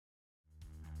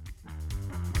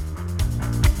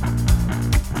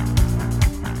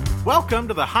Welcome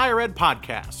to the Higher Ed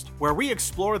Podcast, where we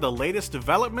explore the latest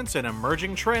developments and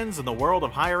emerging trends in the world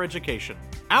of higher education.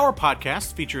 Our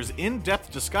podcast features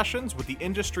in-depth discussions with the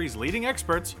industry's leading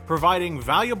experts, providing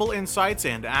valuable insights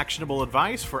and actionable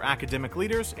advice for academic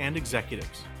leaders and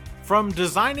executives. From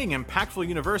designing impactful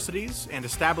universities and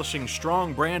establishing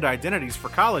strong brand identities for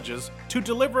colleges to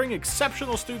delivering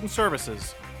exceptional student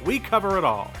services, we cover it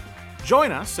all.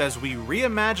 Join us as we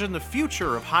reimagine the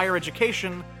future of higher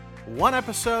education, one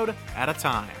episode at a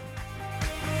time.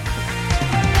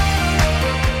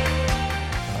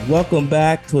 Welcome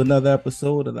back to another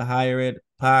episode of the Higher Ed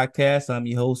Podcast. I'm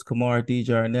your host, Kamar D.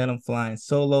 Jarnett. I'm flying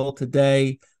solo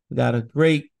today. We got a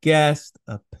great guest,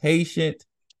 a patient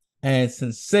and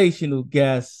sensational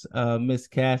guest, Miss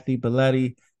Kathy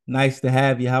Belletty. Nice to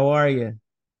have you. How are you?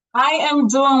 I am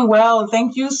doing well.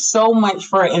 Thank you so much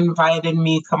for inviting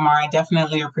me, Kamar. I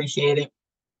definitely appreciate it.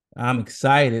 I'm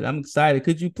excited.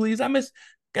 Could you please,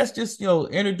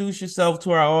 introduce yourself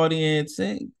to our audience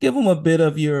and give them a bit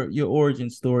of your origin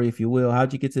story, if you will.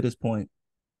 How'd you get to this point?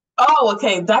 Oh,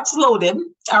 okay. That's loaded.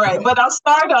 All right. But I'll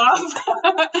start off.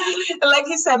 Like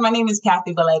you said, my name is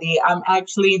Kathy Belletty. I'm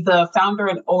actually the founder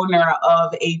and owner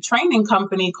of a training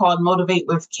company called Motivate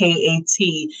with KAT.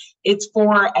 It's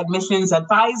for admissions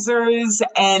advisors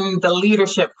and the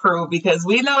leadership crew, because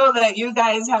we know that you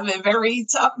guys have a very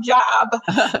tough job.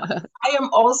 I am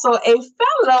also a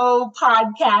fellow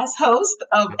podcast host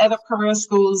of EdUp Career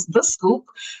School's The Scoop,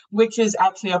 which is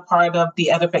actually a part of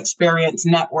the EdUp Experience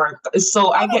Network.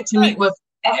 So I get to meet with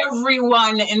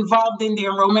everyone involved in the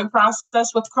enrollment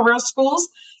process with career schools,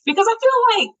 because I feel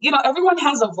like, everyone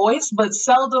has a voice, but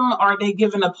seldom are they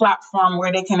given a platform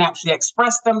where they can actually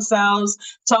express themselves,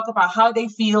 talk about how they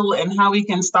feel and how we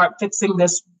can start fixing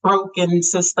this broken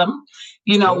system,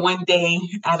 one day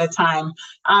at a time.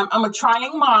 I'm a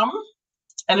trying mom,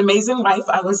 an amazing wife,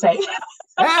 I would say.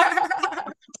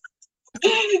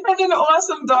 And an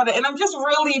awesome daughter. And I'm just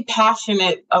really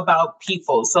passionate about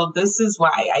people. So this is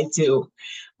why I do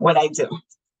what I do.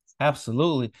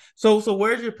 Absolutely. So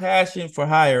where's your passion for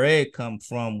higher ed come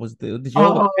from? Was there an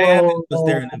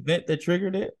event that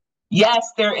triggered it? Yes,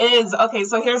 there is. Okay,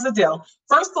 so here's the deal.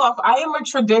 First off, I am a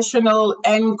traditional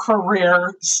and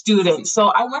career student. So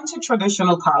I went to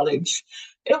traditional college.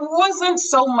 It wasn't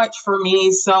so much for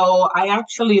me, so I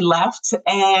actually left,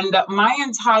 and my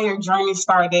entire journey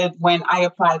started when I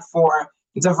applied for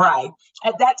DeVry.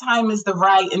 At that time, it's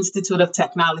DeVry Institute of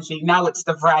Technology. Now it's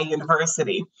DeVry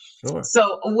University. Sure.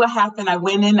 So what happened? I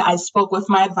went in, I spoke with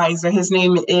my advisor. His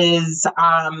name is,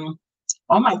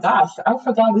 oh my gosh, I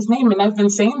forgot his name, and I've been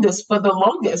saying this for the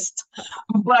longest.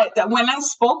 But when I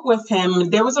spoke with him,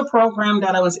 there was a program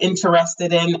that I was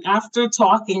interested in. After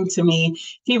talking to me,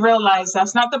 he realized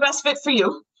that's not the best fit for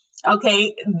you.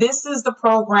 Okay, this is the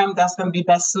program that's going to be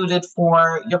best suited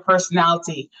for your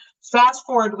personality. Fast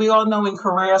forward, we all know in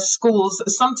career schools,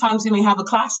 sometimes you may have a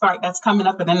class start that's coming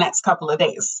up in the next couple of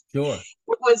days. Sure.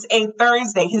 It was a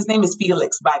Thursday. His name is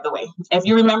Felix, by the way. If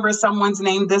you remember someone's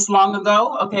name this long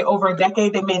ago, okay, over a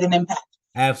decade, they made an impact.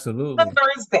 Absolutely. On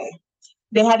Thursday,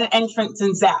 they had an entrance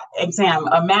exam,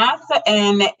 a math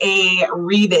and a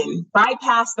reading.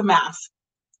 Bypassed the math.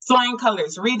 Flying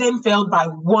colors. Reading failed by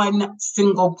 1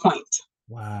 single point.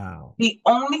 Wow. The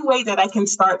only way that I can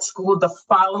start school the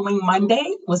following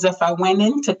Monday was if I went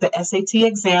in, took the SAT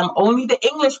exam, only the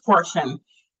English portion,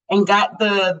 and got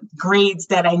the grades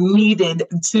that I needed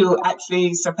to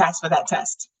actually surpass for that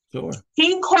test. Sure.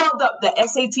 He called up the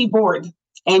SAT board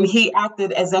and he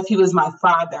acted as if he was my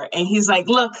father. And he's like,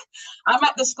 look, I'm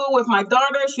at the school with my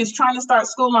daughter. She's trying to start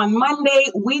school on Monday.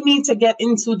 We need to get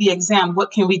into the exam.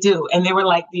 What can we do? And they were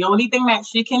like, the only thing that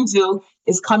she can do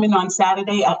is come in on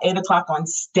Saturday at 8:00 on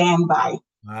standby.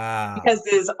 Wow. Because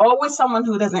there's always someone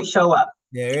who doesn't show up.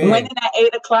 Went in at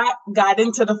 8:00, got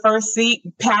into the first seat,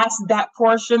 passed that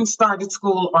portion, started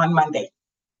school on Monday.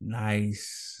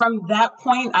 Nice. From that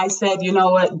point, I said, you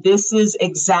know what, this is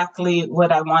exactly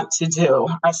what I want to do.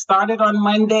 I started on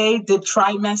Monday, did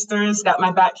trimesters, got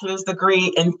my bachelor's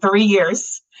degree in 3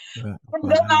 years. And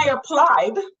then I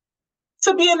applied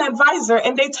to be an advisor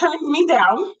and they turned me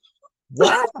down.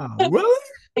 Wow, really?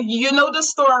 You know the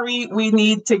story, we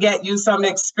need to get you some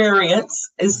experience.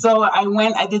 And so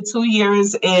I did 2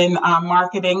 years in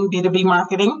marketing, B2B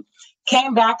marketing,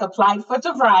 came back, applied for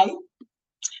DeVry.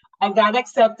 I got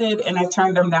accepted and I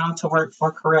turned them down to work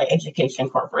for Career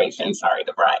Education Corporation. Sorry,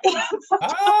 DeVry.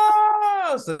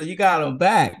 Oh, so you got them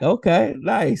back. Okay,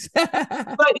 nice.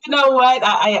 But you know what?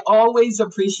 I always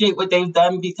appreciate what they've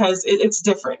done because it's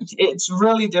different. It's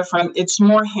really different. It's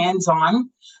more hands-on.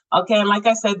 Okay, and like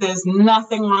I said, there's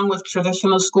nothing wrong with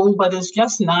traditional school, but it's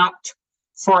just not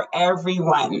for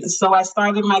everyone. So I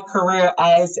started my career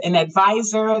as an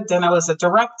advisor, then I was a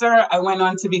director. I went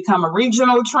on to become a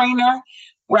regional trainer,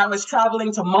 where I was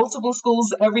traveling to multiple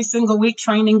schools every single week,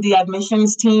 training the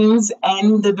admissions teams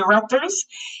and the directors.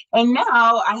 And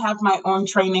now I have my own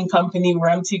training company where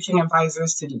I'm teaching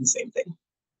advisors to do the same thing.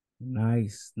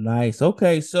 Nice, nice.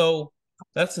 Okay, so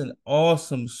that's an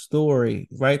awesome story,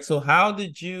 right? So how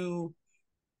did you,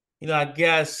 I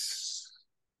guess,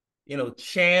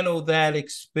 channel that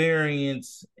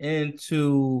experience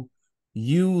into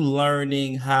you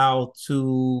learning how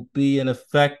to be an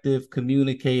effective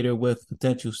communicator with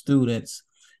potential students?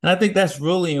 And I think that's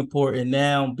really important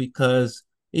now, because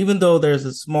even though there's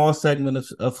a small segment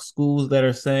of schools that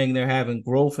are saying they're having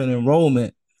growth in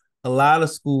enrollment, a lot of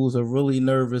schools are really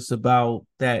nervous about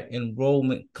that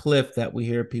enrollment cliff that we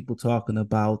hear people talking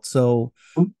about. So,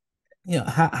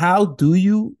 how do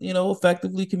you,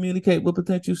 effectively communicate with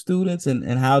potential students,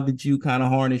 and how did you kind of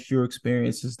harness your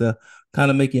experiences to kind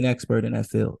of make you an expert in that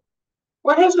field?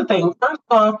 Well, here's the thing. First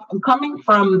off, coming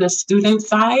from the student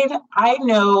side, I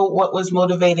know what was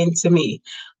motivating to me.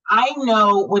 I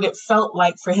know what it felt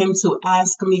like for him to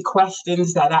ask me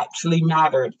questions that actually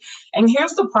mattered. And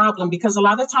here's the problem, because a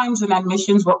lot of times in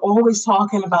admissions, we're always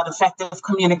talking about effective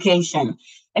communication.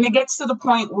 And it gets to the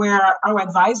point where our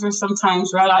advisors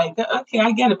sometimes are like, okay,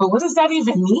 I get it, but what does that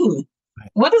even mean?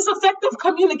 What is effective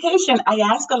communication? I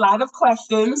ask a lot of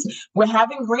questions. We're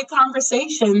having great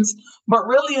conversations, but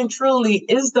really and truly,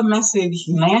 is the message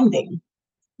landing?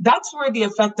 That's where the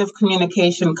effective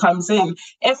communication comes in.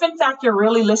 If in fact you're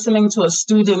really listening to a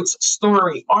student's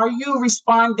story, are you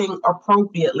responding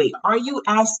appropriately? Are you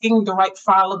asking the right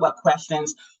follow-up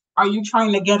questions? Are you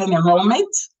trying to get an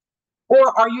enrollment?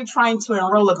 Or are you trying to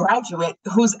enroll a graduate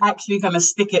who's actually going to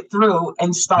stick it through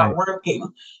and start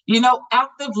working?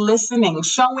 Active listening,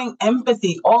 showing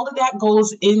empathy, all of that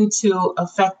goes into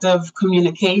effective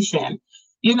communication.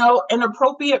 An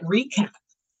appropriate recap.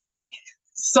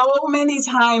 So many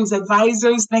times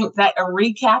advisors think that a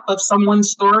recap of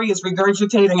someone's story is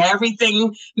regurgitating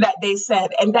everything that they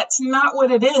said. And that's not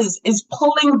what it is. It's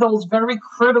pulling those very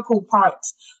critical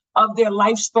parts of their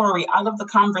life story out of the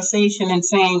conversation and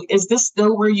saying, is this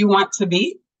still where you want to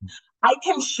be? I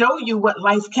can show you what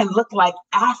life can look like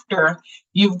after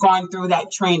you've gone through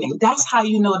that training. That's how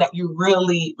you know that you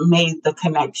really made the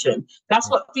connection. That's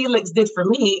what Felix did for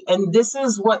me. And this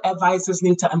is what advisors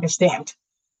need to understand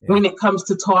when it comes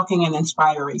to talking and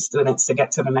inspiring students to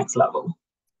get to the next level.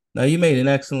 Now, you made an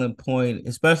excellent point,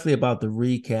 especially about the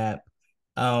recap.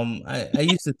 I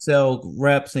used to tell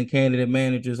reps and candidate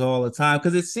managers all the time,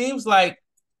 because it seems like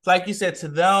you said, to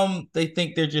them, they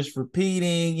think they're just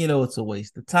repeating, it's a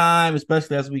waste of time,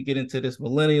 especially as we get into this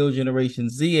millennial Generation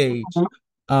Z age.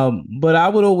 But I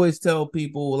would always tell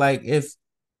people, like, if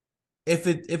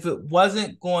it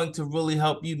wasn't going to really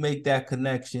help you make that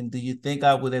connection, do you think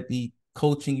I would be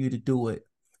coaching you to do it?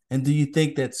 And do you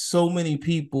think that so many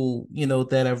people,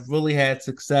 that have really had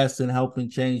success in helping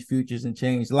change futures and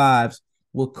change lives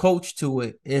will coach to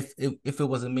it if it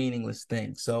was a meaningless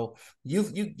thing? So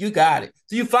you got it.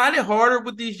 Do you find it harder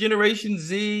with these Generation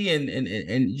Z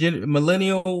and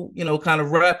millennial, kind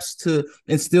of reps to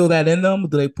instill that in them?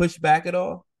 Do they push back at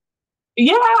all?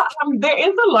 Yeah, there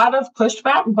is a lot of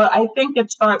pushback, but I think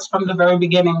it starts from the very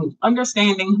beginning,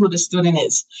 understanding who the student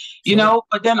is,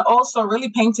 but then also really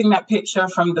painting that picture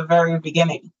from the very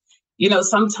beginning.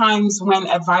 Sometimes when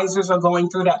advisors are going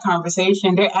through that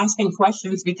conversation, they're asking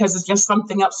questions because it's just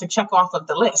something else to check off of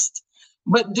the list.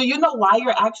 But do you know why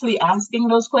you're actually asking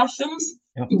those questions?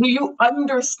 Yep. Do you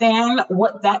understand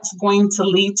what that's going to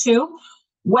lead to?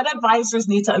 What advisors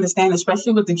need to understand,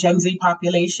 especially with the Gen Z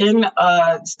population,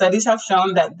 studies have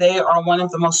shown that they are one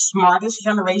of the most smartest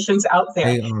generations out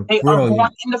there. They are born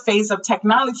in the phase of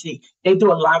technology. They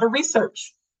do a lot of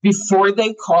research before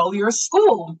they call your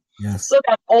school. Yes. So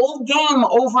that old game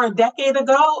over a decade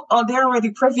ago, they're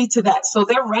already privy to that. So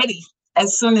they're ready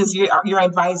as soon as your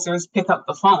advisors pick up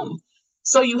the phone.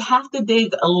 So you have to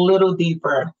dig a little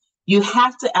deeper. You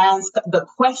have to ask the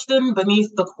question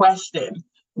beneath the question.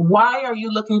 Why are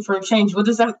you looking for a change? What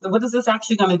is this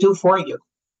actually going to do for you?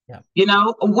 Yeah.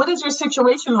 What is your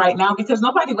situation right now? Because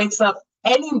nobody wakes up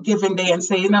any given day and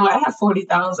say, I have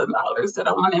 $40,000 that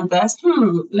I want to invest.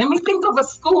 Let me think of a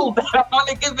school that I want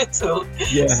to give it to.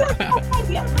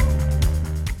 Yeah.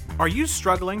 Are you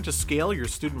struggling to scale your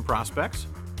student prospects?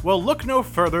 Well, look no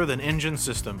further than Engine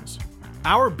Systems.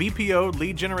 Our BPO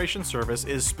lead generation service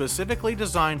is specifically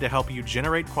designed to help you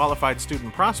generate qualified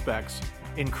student prospects,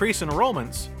 increase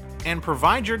enrollments, and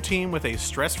provide your team with a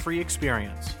stress-free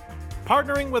experience.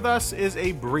 Partnering with us is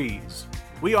a breeze.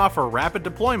 We offer rapid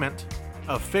deployment,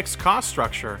 a fixed cost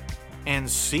structure, and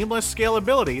seamless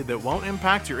scalability that won't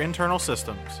impact your internal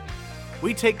systems.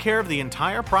 We take care of the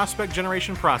entire prospect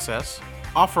generation process,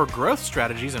 offer growth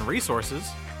strategies and resources,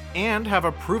 and have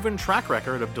a proven track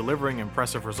record of delivering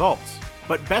impressive results.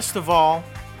 But best of all,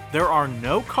 there are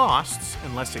no costs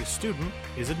unless a student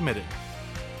is admitted.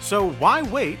 So why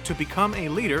wait to become a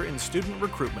leader in student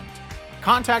recruitment?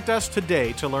 Contact us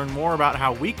today to learn more about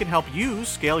how we can help you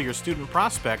scale your student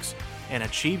prospects and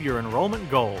achieve your enrollment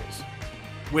goals.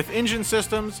 With Engine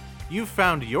Systems, you've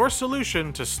found your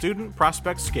solution to student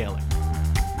prospect scaling.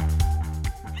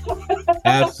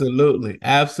 Absolutely.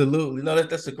 No,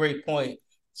 that's a great point.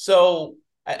 So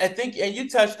I think, and you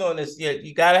touched on this,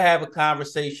 you got to have a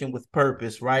conversation with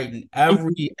purpose, right? And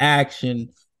every action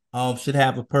should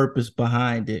have a purpose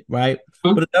behind it, right?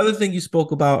 But another thing you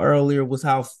spoke about earlier was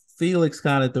how Felix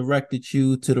kind of directed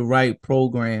you to the right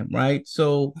program, right?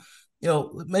 So,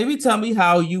 maybe tell me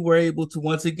how you were able to,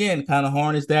 once again, kind of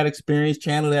harness that experience,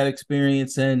 channel that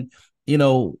experience, and,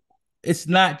 it's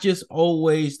not just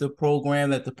always the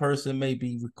program that the person may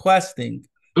be requesting,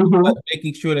 but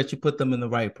making sure that you put them in the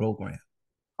right program.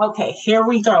 Okay, here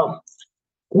we go.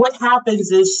 What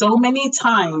happens is so many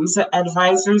times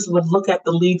advisors would look at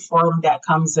the lead form that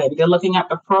comes in. They're looking at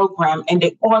the program and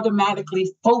they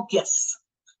automatically focus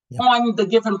on the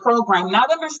given program,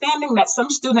 not understanding that some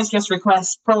students just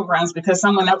request programs because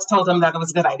someone else told them that it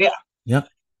was a good idea. Yep.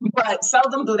 But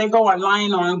seldom do they go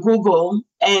online or on Google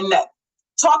and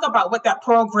talk about what that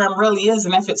program really is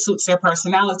and if it suits their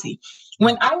personality.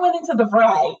 When I went into the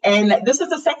VRI, and this is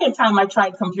the second time I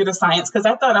tried computer science because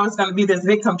I thought I was going to be this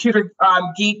big computer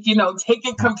geek,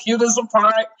 taking computers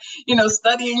apart,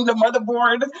 studying the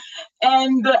motherboard.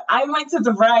 And I went to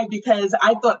the VRI because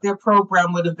I thought their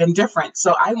program would have been different.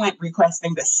 So I went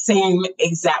requesting the same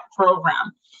exact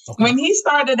program. Okay. When he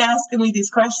started asking me these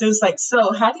questions, like,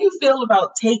 so how do you feel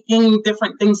about taking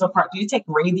different things apart? Do you take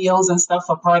radios and stuff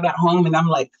apart at home? And I'm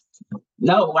like,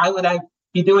 no, why would I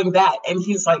be doing that? And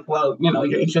he's like, well,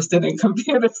 you're interested in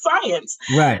computer science.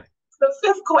 Right. The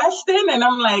fifth question. And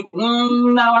I'm like,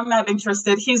 no, I'm not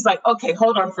interested. He's like, okay,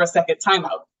 hold on for a second, time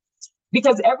out.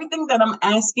 Because everything that I'm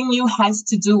asking you has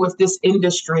to do with this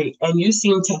industry and you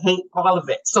seem to hate all of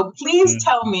it. So please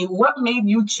tell me what made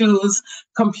you choose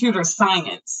computer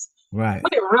science? Right.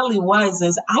 What it really was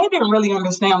is I didn't really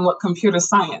understand what computer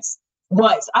science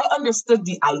was. I understood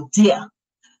the idea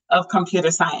of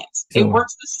computer science. Sure. It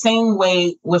works the same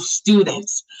way with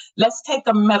students. Let's take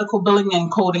a medical billing and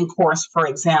coding course, for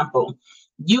example.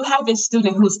 You have a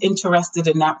student who's interested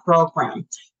in that program.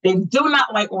 They do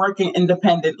not like working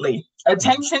independently.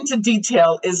 Attention to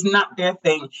detail is not their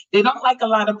thing. They don't like a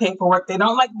lot of paperwork. They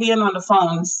don't like being on the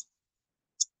phones.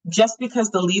 Just because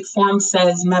the lead form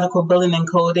says medical billing and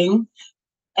coding,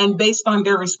 and based on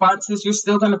their responses, you're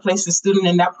still going to place the student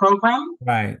in that program.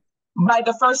 Right. By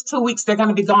the first 2 weeks, they're going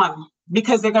to be gone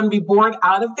because they're going to be bored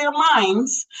out of their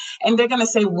minds. And they're going to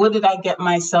say, what did I get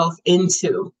myself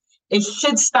into? It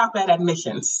should stop at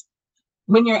admissions.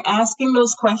 When you're asking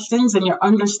those questions and you're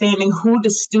understanding who the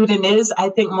student is, I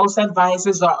think most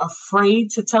advisors are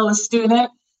afraid to tell a student,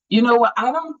 you know what,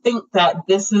 I don't think that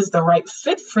this is the right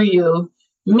fit for you.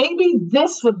 Maybe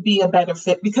this would be a better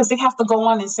fit, because they have to go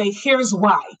on and say, here's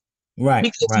why. Right.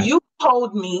 Because you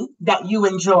told me that you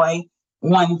enjoy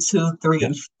 1, 2, 3,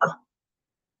 and 4.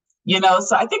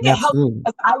 So I think it helped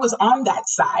because I was on that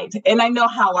side and I know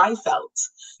how I felt.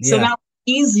 So now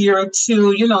easier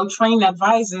to, train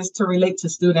advisors to relate to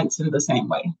students in the same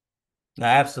way.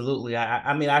 Absolutely.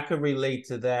 I mean, I could relate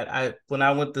to that. When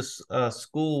I went to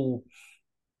school,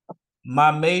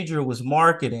 my major was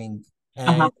marketing,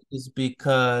 and it's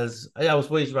because I was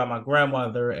raised by my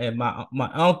grandmother, and my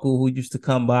uncle, who used to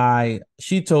come by,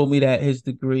 she told me that his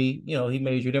degree, he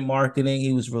majored in marketing.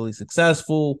 He was really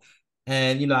successful,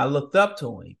 and I looked up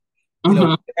to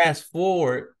him. Fast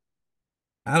forward,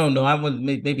 I don't know, I went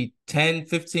maybe 10,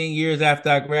 15 years after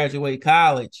I graduated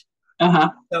college,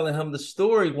 telling him the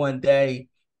story one day.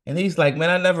 And he's like,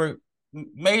 man, I never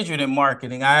majored in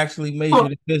marketing. I actually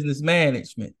majored in business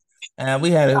management. And we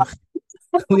had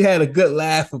a good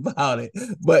laugh about it.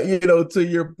 But, to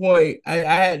your point, I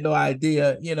had no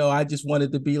idea. I just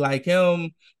wanted to be like him.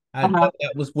 I thought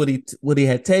that was what he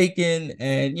had taken.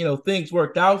 And, things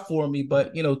worked out for me.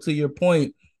 But, to your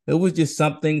point, it was just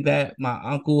something that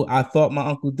I thought my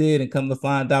uncle did, and come to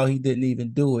find out he didn't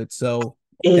even do it. So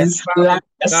that's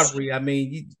discovery. I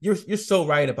mean, you're so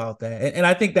right about that. And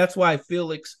I think that's why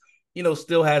Felix,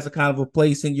 still has a kind of a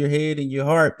place in your head and your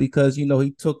heart, because,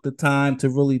 he took the time to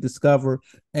really discover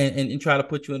and try to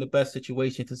put you in the best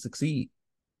situation to succeed.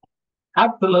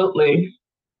 Absolutely.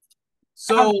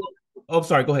 So,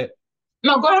 sorry, go ahead.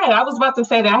 No, go ahead. I was about to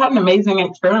say that I had an amazing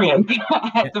experience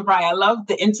at DeVry. I loved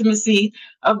the intimacy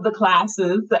of the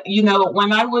classes. You know,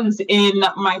 when I was in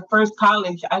my first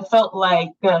college, I felt like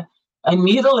a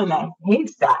needle in a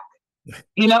haystack.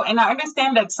 You know, and I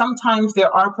understand that sometimes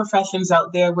there are professions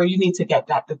out there where you need to get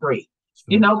that degree.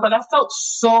 You know, but I felt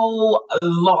so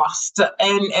lost.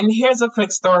 And here's a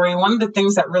quick story. One of the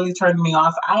things that really turned me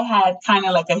off, I had kind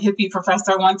of like a hippie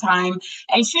professor one time,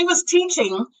 and she was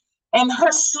teaching, and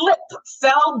her slip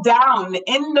fell down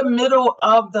in the middle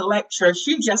of the lecture.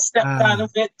 She just stepped out of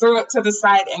it, threw it to the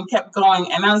side, and kept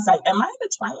going. And I was like, am I in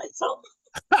the Twilight Zone?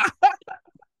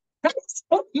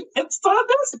 It's so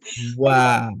this.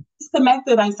 Wow.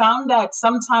 Connected. I found that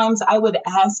sometimes I would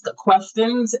ask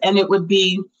questions and it would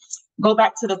be go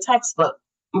back to the textbook.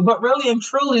 But really and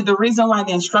truly, the reason why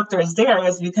the instructor is there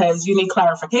is because you need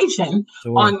clarification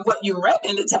on what you read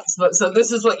in the textbook. So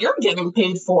this is what you're getting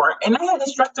paid for. And I had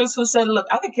instructors who said, look,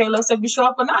 I don't care less if you show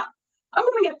up or not. I'm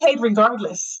going to get paid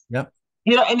regardless. Yep.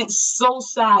 You know, and it's so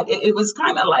sad. It was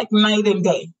kind of like night and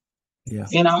day. Yeah.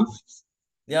 You know?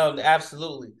 Yeah,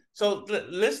 absolutely. So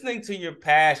listening to your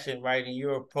passion, right, and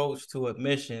your approach to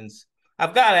admissions,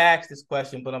 I've got to ask this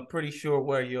question, but I'm pretty sure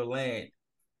where you'll land.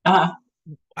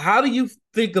 How do you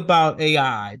think about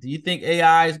AI? Do you think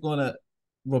AI is going to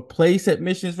replace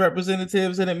admissions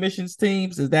representatives and admissions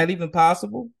teams? Is that even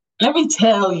possible? Let me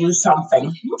tell you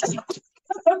something.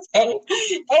 Okay.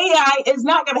 AI is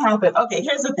not going to happen. Okay,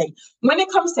 here's the thing. When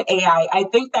it comes to AI, I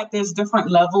think that there's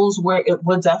different levels where it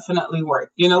will definitely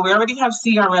work. You know, we already have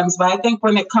CRMs, but I think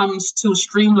when it comes to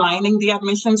streamlining the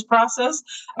admissions process,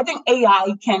 I think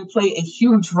AI can play a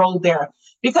huge role there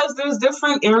because there's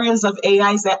different areas of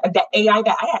AI that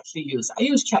I actually use. I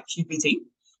use ChatGPT.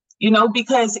 You know,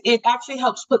 because it actually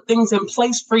helps put things in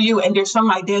place for you. And there's some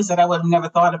ideas that I would have never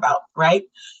thought about, right?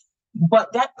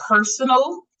 But that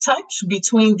personal touch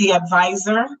between the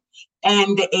advisor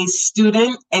and a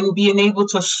student and being able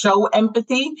to show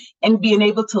empathy and being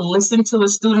able to listen to a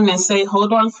student and say,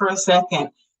 hold on for a second.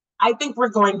 I think we're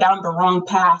going down the wrong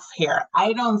path here.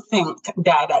 I don't think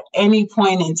that at any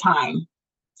point in time,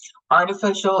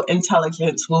 artificial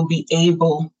intelligence will be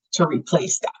able to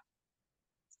replace that.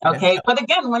 Okay. Yeah. But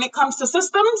again, when it comes to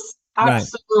systems,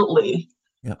 absolutely.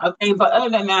 Right. Yeah. Okay. But other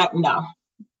than that, no.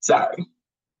 Sorry.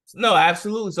 No,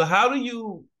 absolutely. So how do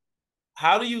you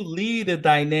lead a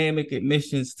dynamic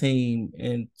admissions team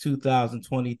in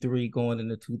 2023 going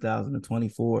into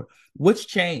 2024? What's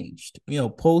changed? You know,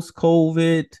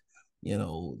 post-COVID, you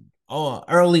know,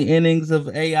 early innings of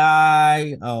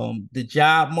AI, the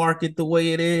job market the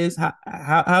way it is.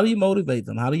 How do you motivate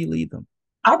them? How do you lead them?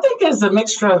 I think it's a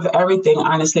mixture of everything,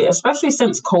 honestly, especially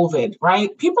since COVID,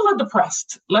 right? People are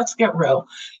depressed. Let's get real.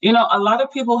 You know, a lot of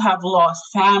people have lost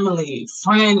family,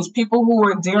 friends, people who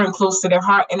were dear and close to their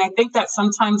heart. And I think that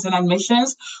sometimes in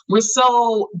admissions, we're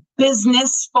so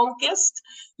business focused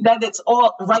that it's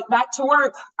all right back to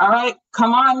work. All right,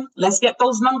 come on, let's get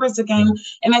those numbers again.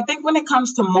 And I think when it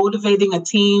comes to motivating a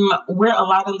team, where a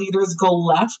lot of leaders go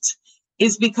left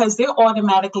is because they're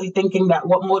automatically thinking that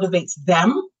what motivates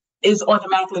them is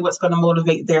automatically what's going to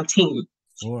motivate their team.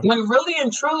 Sure. When really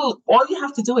and true, all you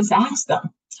have to do is ask them.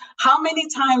 How many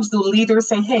times do leaders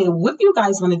say, hey, what do you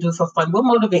guys want to do for fun? What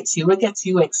motivates you? What gets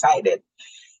you excited?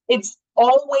 It's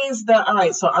always all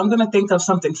right, so I'm going to think of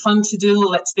something fun to do.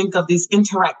 Let's think of these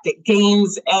interactive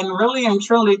games. And really and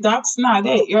truly, that's not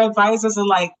it. Your advisors are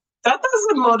like, that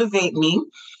doesn't motivate me.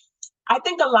 I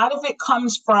think a lot of it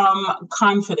comes from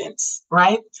confidence,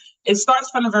 right? It starts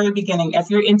from the very beginning.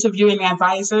 If you're interviewing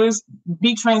advisors,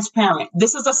 be transparent.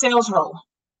 This is a sales role.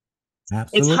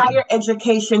 Absolutely. It's higher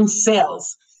education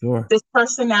sales. Sure. This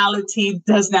personality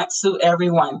does not suit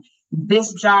everyone.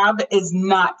 This job is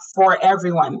not for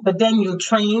everyone. But then you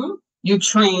train,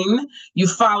 you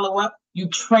follow up, you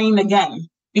train again.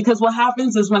 Because what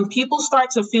happens is when people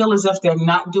start to feel as if they're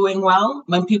not doing well,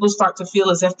 when people start to feel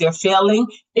as if they're failing,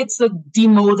 it's a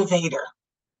demotivator.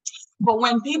 But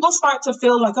when people start to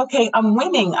feel like, okay, I'm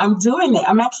winning, I'm doing it,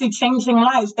 I'm actually changing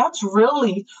lives, that's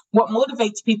really what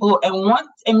motivates people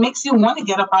and makes you want to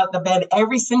get up out of the bed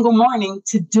every single morning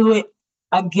to do it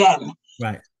again.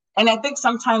 Right. And I think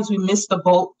sometimes we miss the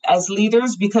boat as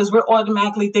leaders because we're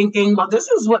automatically thinking, well, this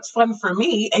is what's fun for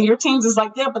me. And your team's is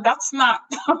like, yeah, but that's not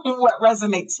what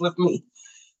resonates with me.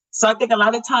 So I think a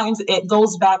lot of times it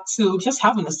goes back to just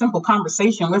having a simple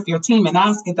conversation with your team and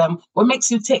asking them, what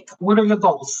makes you tick? What are your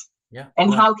goals? Yeah.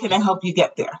 And how can I help you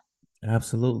get there?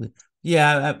 Absolutely.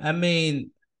 Yeah. I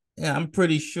mean, I'm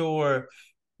pretty sure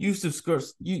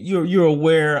you're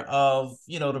aware of,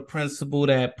 the principle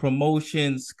that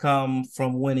promotions come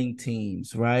from winning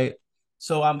teams, right?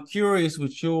 So I'm curious,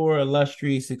 with your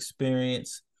illustrious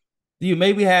experience, Do you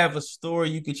maybe have a story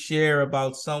you could share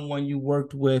about someone you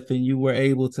worked with and you were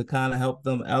able to kind of help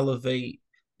them elevate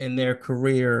in their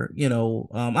career?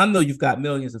 I know you've got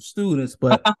millions of students,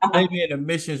 but maybe an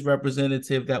admissions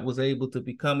representative that was able to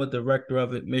become a director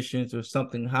of admissions or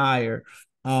something higher,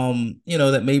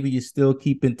 that maybe you still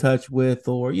keep in touch with,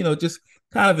 or, just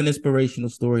kind of an inspirational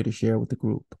story to share with the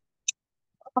group.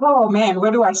 Oh man,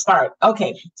 where do I start?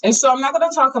 Okay. And so I'm not going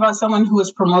to talk about someone who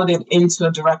is promoted into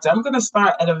a director. I'm going to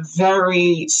start at a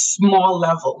very small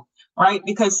level, right?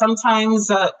 Because sometimes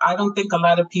I don't think a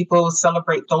lot of people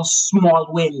celebrate those small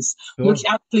wins, sure, which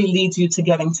actually leads you to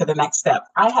getting to the next step.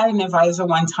 I had an advisor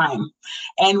one time,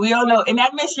 and we all know in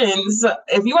admissions,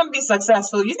 if you want to be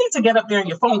successful, you need to get up there in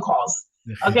your phone calls.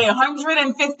 Okay,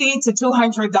 150 to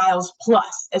 200 dials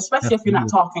plus, especially if you're not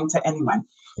talking to anyone.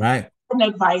 Right. An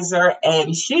advisor,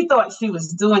 and she thought she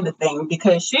was doing the thing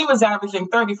because she was averaging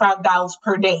 $35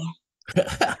 per day. Per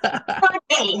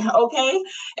day, okay?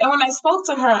 And when I spoke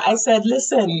to her, I said,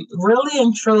 listen, really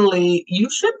and truly, you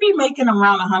should be making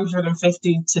around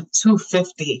 150 to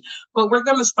 250, but we're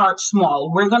going to start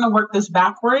small. We're going to work this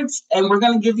backwards, and we're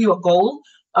going to give you a goal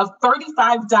of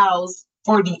 $35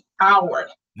 for the hour.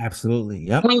 Absolutely.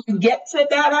 Yep. When you get to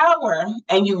that hour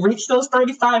and you reach those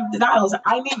 $35,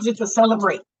 I need you to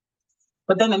celebrate.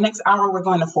 But then the next hour, we're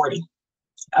going to 40.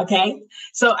 Okay.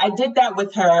 So I did that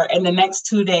with her. And the next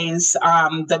 2 days,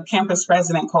 the campus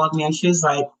president called me and she's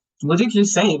like, what did you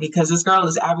say? Because this girl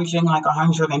is averaging like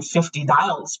 150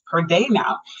 dials per day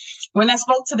now. When I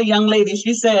spoke to the young lady,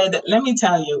 she said, let me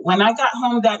tell you, when I got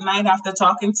home that night after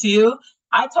talking to you,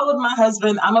 I told my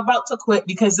husband, I'm about to quit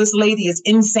because this lady is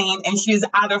insane and she's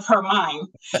out of her mind.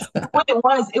 What it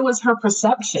was her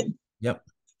perception. Yep.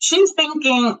 She's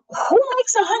thinking, who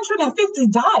makes 150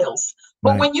 dials?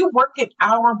 But when you work it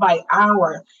hour by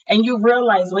hour and you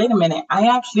realize, wait a minute, I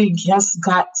actually just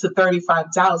got to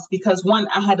 35 dials because one,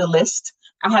 I had a list,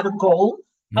 I had a goal.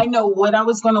 I know what I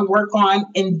was going to work on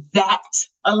in that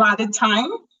allotted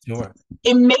time. Sure.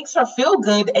 It makes her feel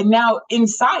good. And now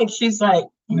inside, she's like,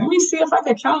 let me see if I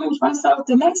can challenge myself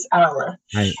the next hour.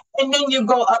 Right. And then you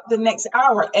go up the next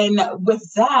hour. And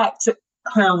with that,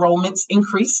 her enrollments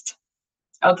increased.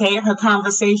 Okay, her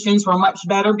conversations were much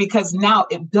better because now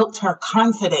it built her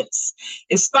confidence.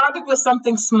 It started with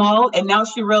something small, and now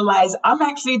she realized, I'm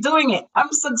actually doing it.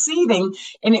 I'm succeeding.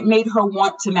 And it made her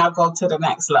want to now go to the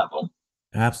next level.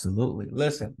 Absolutely.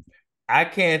 Listen, I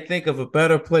can't think of a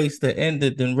better place to end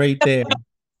it than right there.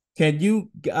 Can you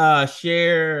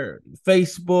share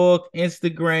Facebook,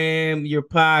 Instagram, your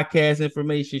podcast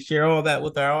information, share all that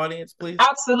with our audience, please?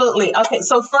 Absolutely. Okay.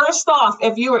 So first off,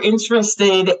 if you are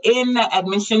interested in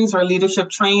admissions or leadership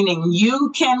training,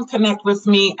 you can connect with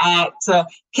me at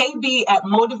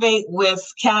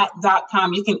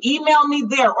kb@motivatewithkat.com. You can email me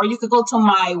there, or you could go to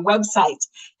my website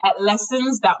at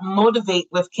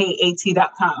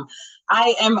lessons.motivatewithkat.com.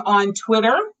 I am on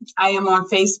Twitter. I am on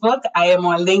Facebook. I am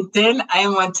on LinkedIn. I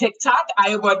am on TikTok. I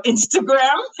am on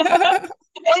Instagram and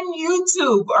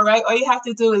YouTube. All right. All you have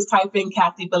to do is type in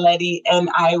Kathy Belletty and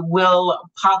I will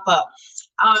pop up.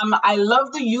 I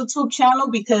love the YouTube channel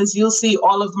because you'll see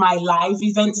all of my live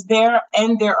events there.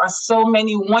 And there are so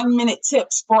many 1-minute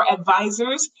tips for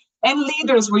advisors and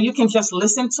leaders where you can just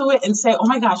listen to it and say, oh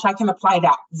my gosh, I can apply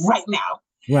that right now.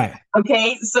 Right.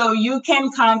 Okay. So you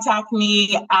can contact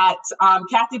me at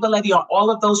Kathy Belletty on all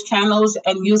of those channels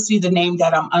and you'll see the name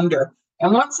that I'm under.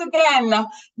 And once again,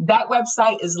 that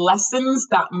website is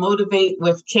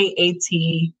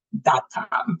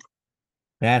lessons.motivatewithkat.com.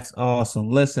 That's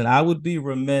awesome. Listen, I would be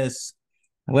remiss.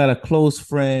 I've got a close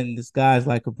friend. This guy's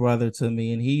like a brother to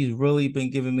me, and he's really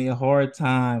been giving me a hard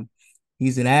time.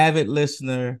 He's an avid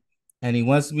listener, and he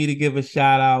wants me to give a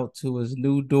shout out to his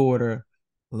new daughter,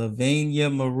 Lavinia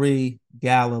Marie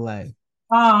Galilei.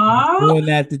 I'm doing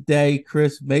that today,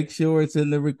 Chris. Make sure it's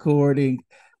in the recording.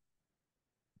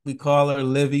 We call her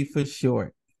Livy for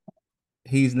short.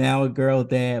 He's now a girl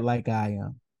dad like I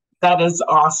am. That is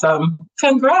awesome.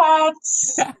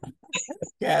 Congrats.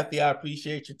 Kathy, I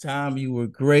appreciate your time. You were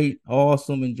great.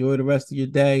 Awesome. Enjoy the rest of your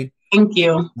day. Thank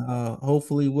you.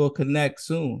 Hopefully we'll connect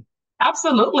soon.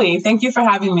 Absolutely. Thank you for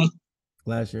having me.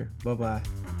 Pleasure. Bye-bye.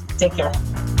 Take care.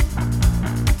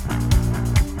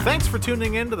 Thanks for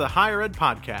tuning in to the Higher Ed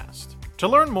Podcast. To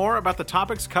learn more about the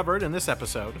topics covered in this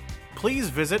episode, please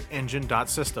visit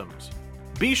engine.systems.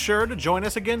 Be sure to join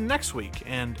us again next week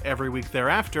and every week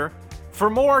thereafter for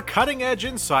more cutting-edge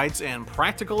insights and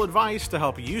practical advice to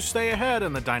help you stay ahead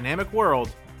in the dynamic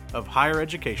world of higher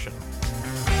education.